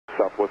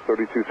Southwest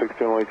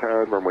 3216 only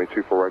tired, runway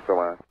 24 right to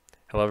land.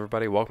 Hello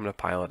everybody, welcome to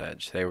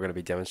PilotEdge. Today we're going to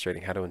be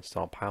demonstrating how to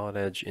install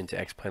PilotEdge into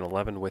X-Plane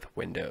 11 with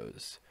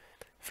Windows.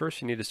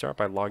 First, you need to start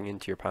by logging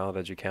into your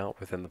PilotEdge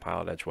account within the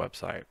PilotEdge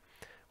website.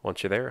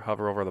 Once you're there,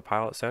 hover over the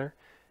Pilot Center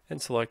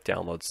and select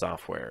Download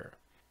Software.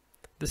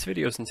 This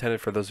video is intended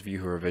for those of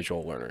you who are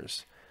visual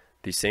learners.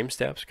 These same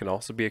steps can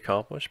also be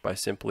accomplished by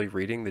simply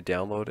reading the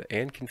download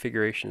and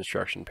configuration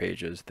instruction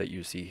pages that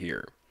you see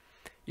here.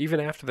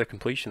 Even after the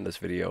completion of this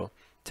video,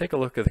 take a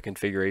look at the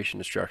configuration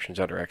instructions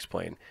under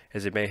X-Plane,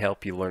 as it may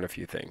help you learn a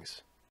few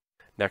things.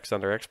 Next,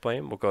 under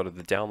X-Plane, we'll go to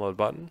the download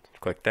button,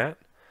 click that,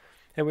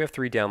 and we have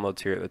 3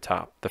 downloads here at the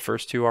top. The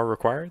first 2 are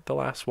required, the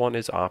last one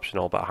is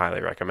optional but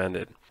highly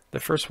recommended. The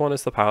first one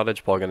is the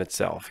PilotEdge plugin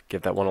itself.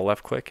 Give that one a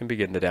left click and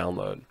begin the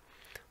download.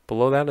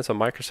 Below that is a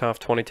Microsoft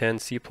 2010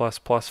 C++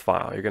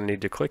 file. You're going to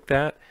need to click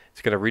that.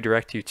 It's going to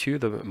redirect you to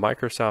the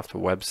Microsoft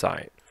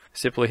website.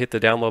 Simply hit the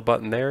download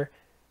button there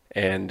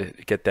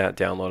and get that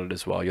downloaded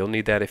as well. You'll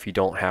need that if you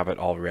don't have it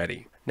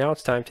already. Now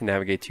it's time to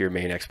navigate to your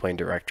main X-Plane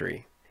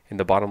directory. In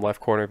the bottom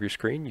left corner of your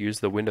screen, use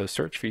the Windows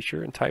search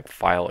feature and type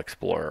File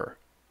Explorer.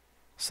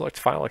 Select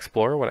File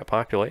Explorer. When it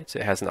populates,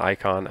 it has an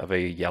icon of a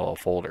yellow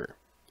folder.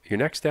 Your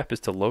next step is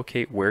to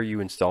locate where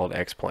you installed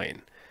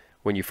X-Plane.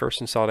 When you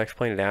first installed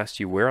X-Plane, it asked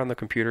you where on the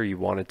computer you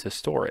wanted to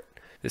store it.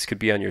 This could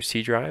be on your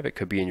C drive, it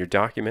could be in your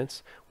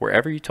documents.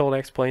 Wherever you told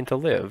X-Plane to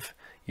live,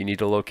 you need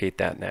to locate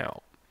that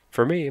now.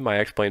 For me, my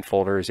X-Plane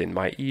folder is in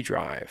my E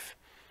drive.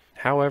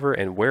 However,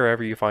 and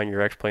wherever you find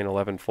your X-Plane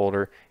 11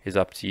 folder is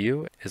up to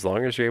you, as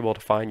long as you're able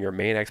to find your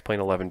main X-Plane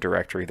 11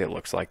 directory that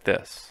looks like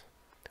this.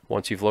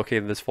 Once you've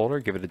located this folder,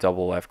 give it a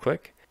double left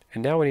click,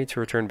 and now we need to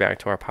return back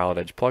to our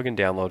PilotEdge plugin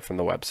download from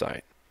the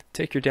website.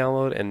 Take your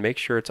download and make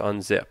sure it's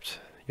unzipped.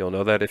 You'll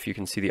know that if you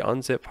can see the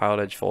unzipped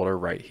PilotEdge folder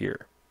right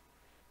here.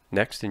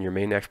 Next, in your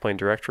main X-Plane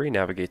directory,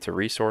 navigate to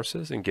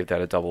Resources and give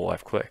that a double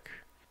left click.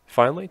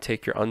 Finally,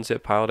 take your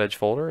unzipped PilotEdge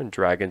folder and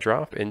drag and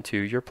drop into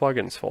your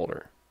plugins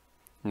folder.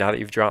 Now that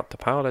you've dropped the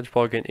PilotEdge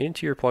plugin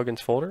into your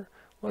plugins folder,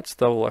 let's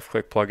double left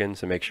click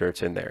plugins and make sure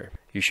it's in there.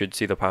 You should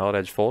see the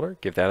PilotEdge folder,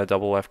 give that a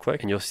double left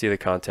click, and you'll see the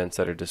contents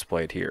that are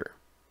displayed here.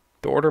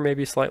 The order may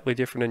be slightly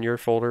different in your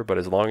folder, but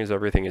as long as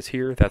everything is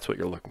here, that's what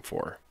you're looking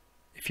for.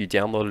 If you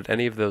downloaded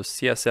any of those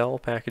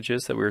CSL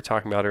packages that we were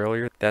talking about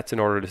earlier, that's in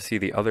order to see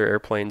the other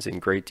airplanes in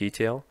great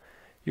detail.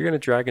 You're going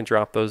to drag and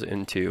drop those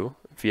into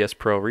VS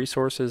Pro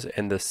Resources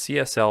and the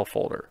CSL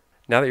folder.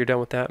 Now that you're done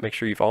with that, make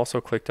sure you've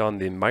also clicked on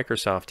the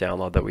Microsoft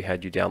download that we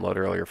had you download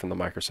earlier from the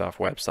Microsoft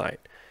website.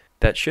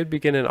 That should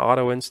begin an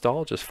auto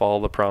install, just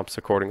follow the prompts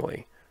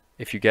accordingly.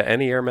 If you get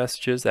any error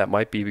messages, that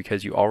might be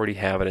because you already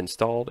have it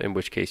installed, in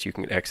which case you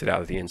can exit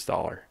out of the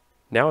installer.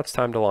 Now it's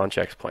time to launch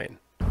X-Plane.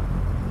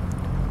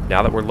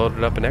 Now that we're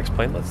loaded up in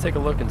X-Plane, let's take a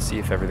look and see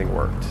if everything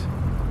worked.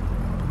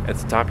 At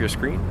the top of your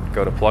screen,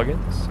 go to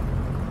Plugins,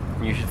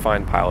 and you should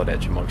find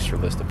PilotEdge amongst your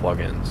list of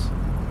plugins.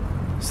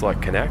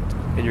 Select Connect,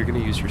 and you're going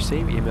to use your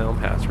same email and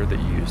password that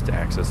you used to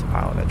access the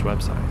PilotEdge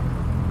website.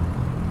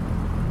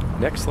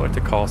 Next, select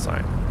a call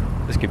sign.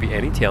 This can be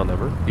any tail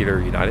number, either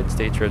United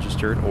States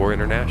registered or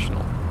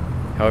international.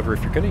 However,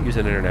 if you're going to use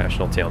an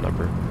international tail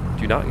number,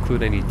 do not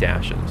include any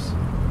dashes.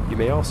 You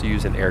may also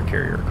use an air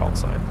carrier call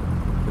sign.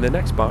 In the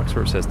next box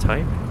where it says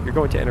type, you're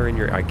going to enter in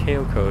your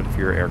ICAO code for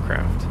your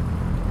aircraft.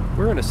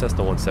 We're in a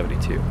Cessna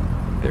 172,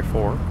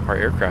 therefore our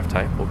aircraft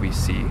type will be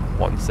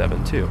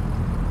C172.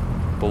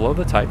 Below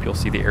the type you'll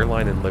see the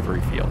airline and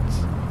livery fields.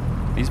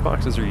 These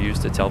boxes are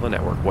used to tell the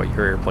network what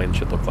your airplane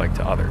should look like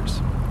to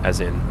others, as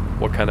in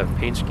what kind of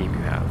paint scheme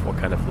you have, what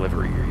kind of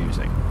livery you're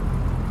using.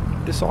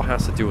 This all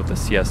has to do with the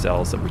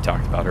CSLs that we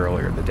talked about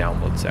earlier in the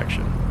download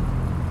section.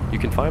 You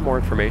can find more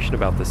information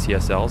about the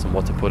CSLs and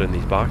what to put in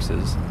these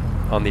boxes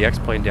on the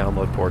X-Plane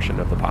download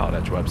portion of the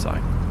PilotEdge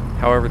website.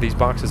 However, these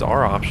boxes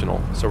are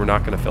optional, so we're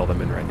not going to fill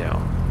them in right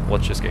now.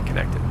 Let's just get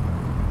connected.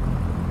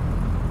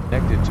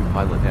 Connected to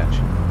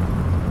PilotEdge.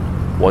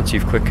 Once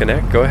you've clicked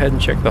connect, go ahead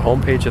and check the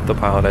home page of the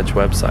PilotEdge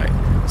website.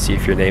 See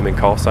if your name and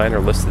call sign are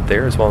listed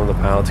there as well as the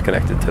pilots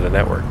connected to the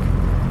network.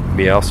 You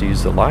may also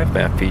use the live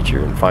map feature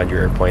and find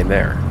your airplane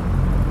there.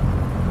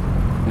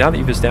 Now that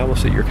you've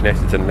established that you're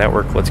connected to the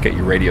network, let's get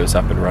your radios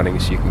up and running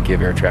so you can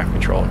give air traffic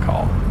control a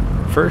call.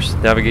 First,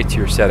 navigate to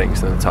your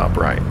settings in the top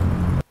right.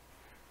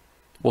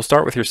 We'll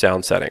start with your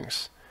sound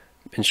settings.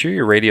 Ensure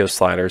your radio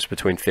slider is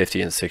between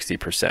 50 and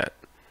 60%.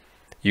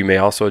 You may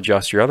also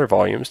adjust your other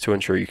volumes to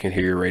ensure you can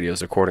hear your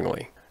radios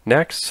accordingly.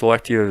 Next,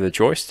 select either the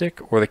joystick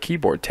or the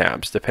keyboard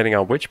tabs, depending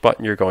on which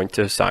button you're going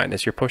to assign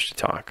as your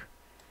push-to-talk.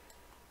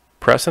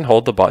 Press and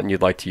hold the button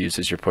you'd like to use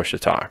as your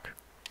push-to-talk.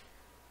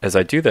 As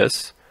I do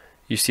this,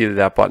 you see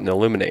that button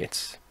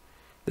illuminates.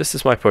 This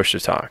is my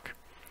push-to-talk.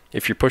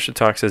 If your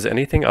push-to-talk says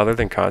anything other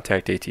than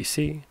Contact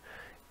ATC,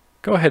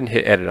 go ahead and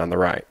hit Edit on the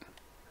right.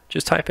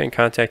 Just type in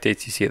Contact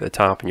ATC at the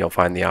top and you'll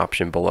find the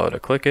option below to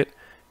click it,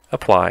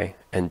 apply,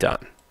 and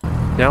done.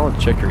 Now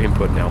let's check your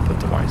input and output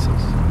devices.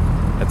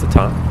 At the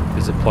top,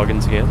 visit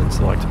Plugins again and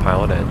select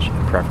PilotEdge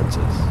and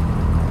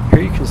Preferences.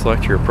 Here you can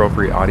select your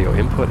appropriate audio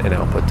input and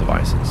output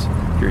devices.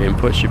 Your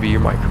input should be your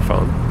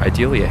microphone,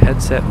 ideally a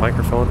headset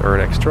microphone or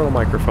an external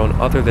microphone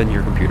other than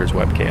your computer's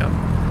webcam.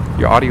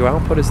 Your audio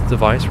output is the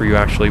device where you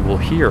actually will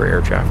hear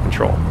air traffic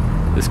control.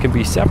 This can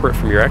be separate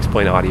from your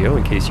X-Plane audio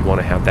in case you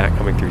want to have that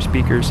coming through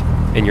speakers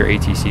and your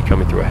ATC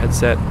coming through a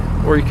headset,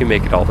 or you can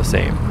make it all the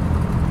same.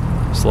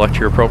 Select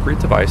your appropriate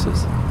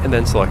devices and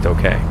then select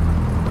OK.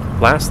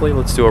 Lastly,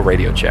 let's do a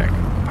radio check.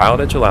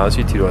 PilotEdge allows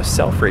you to do a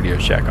self-radio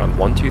check on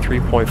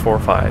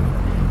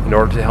 123.45 in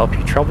order to help you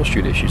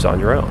troubleshoot issues on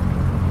your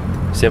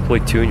own. Simply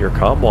tune your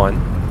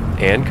COM1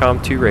 and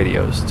COM2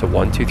 radios to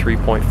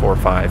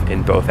 123.45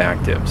 in both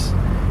actives.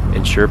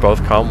 Ensure both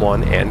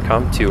COM1 and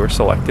COM2 are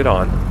selected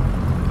on.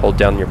 Hold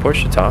down your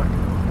push to talk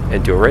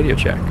and do a radio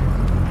check.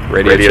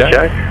 Radio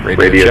check.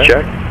 Radio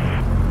check.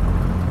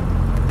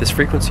 This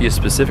frequency is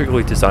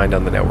specifically designed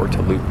on the network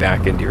to loop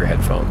back into your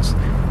headphones.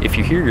 If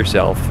you hear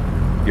yourself,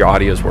 your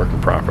audio is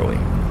working properly.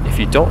 If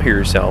you don't hear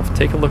yourself,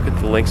 take a look at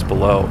the links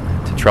below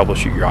to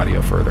troubleshoot your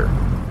audio further.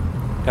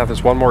 Now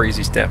there's one more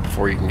easy step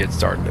before you can get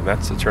started, and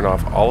that's to turn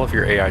off all of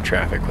your AI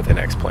traffic within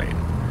X-Plane.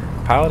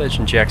 PilotEdge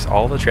injects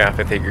all the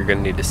traffic that you're going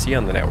to need to see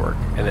on the network,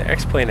 and the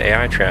X-Plane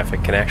AI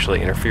traffic can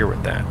actually interfere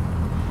with that.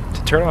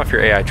 To turn off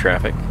your AI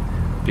traffic,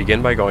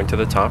 begin by going to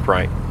the top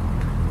right,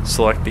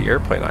 select the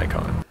airplane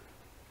icon.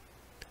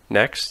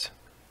 Next,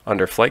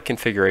 under Flight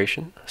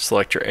Configuration,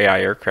 select your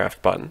AI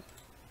Aircraft button.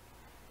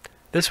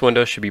 This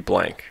window should be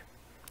blank.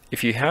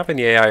 If you have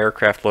any AI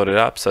aircraft loaded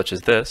up, such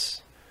as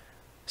this,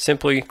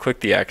 simply click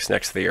the X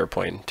next to the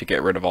airplane to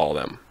get rid of all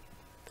of them.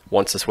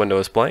 Once this window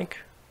is blank,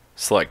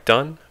 select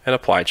Done and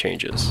apply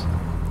changes.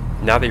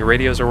 Now that your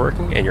radios are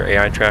working and your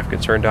AI traffic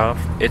is turned off,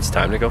 it's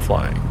time to go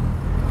flying.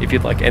 If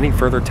you'd like any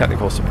further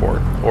technical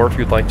support, or if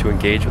you'd like to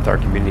engage with our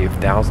community of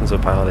thousands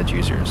of PilotEdge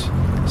users,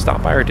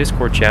 stop by our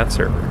Discord chat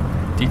server.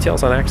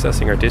 Details on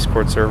accessing our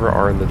Discord server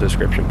are in the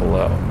description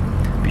below.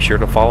 Be sure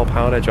to follow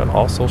PilotEdge on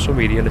all social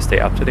media to stay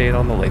up to date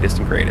on the latest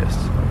and greatest.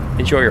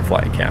 Enjoy your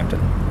flight, Captain.